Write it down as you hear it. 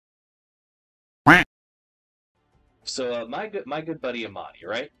So my good buddy Amani,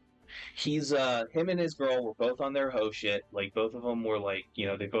 right? He's him and his girl were both on their hoe shit. Like both of them were like,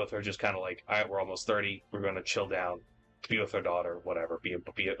 they both are just kind of like, all right, we're almost 30, we're gonna chill down, be with our daughter, whatever, be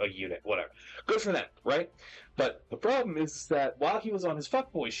a unit, whatever. Good for them, right? But the problem is that while he was on his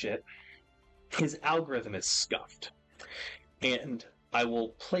fuckboy shit, his algorithm is scuffed, and I will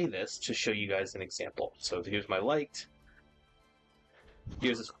play this to show you guys an example. So here's my liked.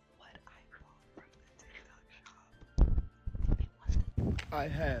 Here's this. I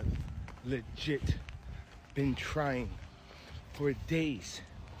have legit been trying for days,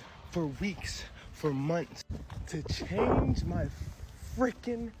 for weeks, for months to change my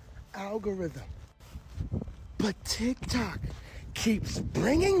freaking algorithm. But TikTok keeps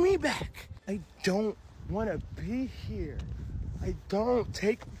bringing me back. I don't want to be here. I don't.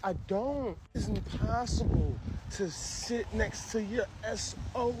 It's impossible to sit next to your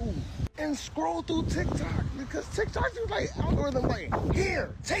SO and scroll through TikTok because TikTok is like algorithm like,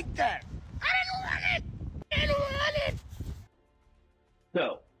 here, take that. I didn't want it.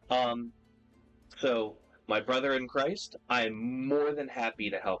 So my brother in Christ, I am more than happy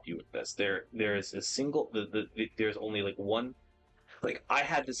to help you with this. There is a single. There's only like one. Like I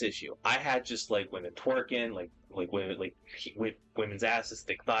had this issue. I had just like women twerking, like women women's asses,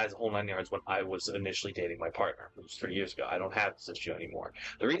 thick thighs, the whole 9 yards when I was initially dating my partner. It was 3 years ago. I don't have this issue anymore.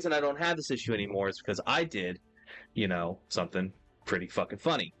 The reason I don't have this issue anymore is because I did, something pretty fucking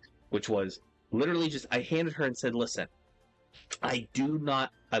funny, which was literally just I handed her and said, "Listen, I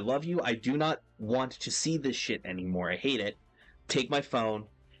love you. I do not want to see this shit anymore. I hate it. Take my phone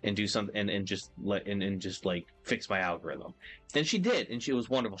and do something and just like fix my algorithm." And she did, and she was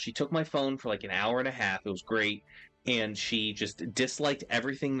wonderful. She took my phone for like an hour and a half. It was great, and she just disliked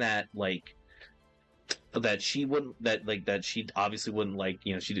everything that she obviously wouldn't like.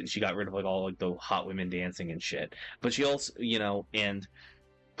 She got rid of like all like the hot women dancing and shit. But she also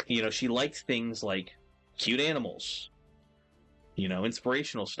she liked things like cute animals,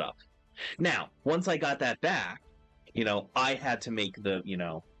 inspirational stuff. Now, once I got that back, I had to make the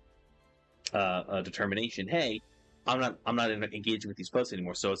a determination. Hey, I'm not engaging with these posts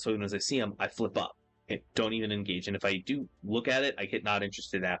anymore. So as soon as I see them, I flip up. Don't even engage. And if I do look at it, I get not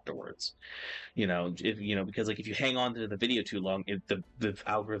interested afterwards. Because like if you hang on to the video too long, the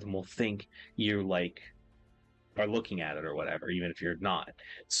algorithm will think you're like are looking at it or whatever, even if you're not.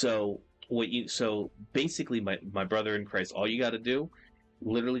 So basically, my brother in Christ, all you got to do,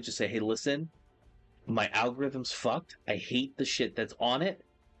 literally just say, hey, listen, my algorithm's fucked. I hate the shit that's on it.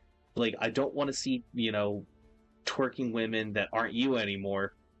 Like, I don't want to see, twerking women that aren't you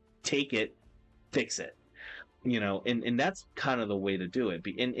anymore. Take it, fix it. And that's kind of the way to do it.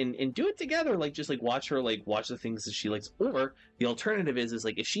 And do it together, like just like watch her, like watch the things that she likes. Or the alternative is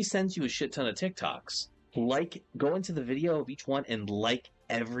like if she sends you a shit ton of TikToks, like go into the video of each one and like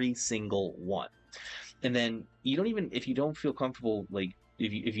every single one. And then if you don't feel comfortable, like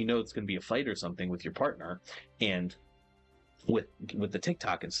if you know it's going to be a fight or something with your partner and with the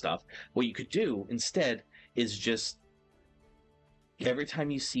TikTok and stuff, what you could do instead is just every time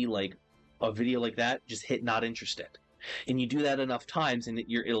you see like a video like that, just hit not interested. And you do that enough times and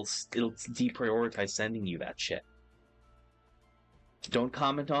it'll deprioritize sending you that shit. Don't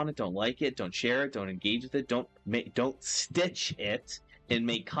comment on it, don't like it, don't share it, don't engage with it, don't stitch it and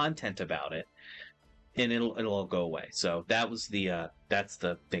make content about it, and it'll all go away. So that was that's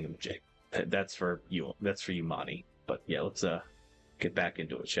the thingamajig. That's for you, Monty. But yeah, let's get back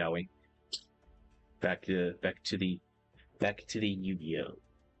into it, shall we? Back to the Yu-Gi-Oh!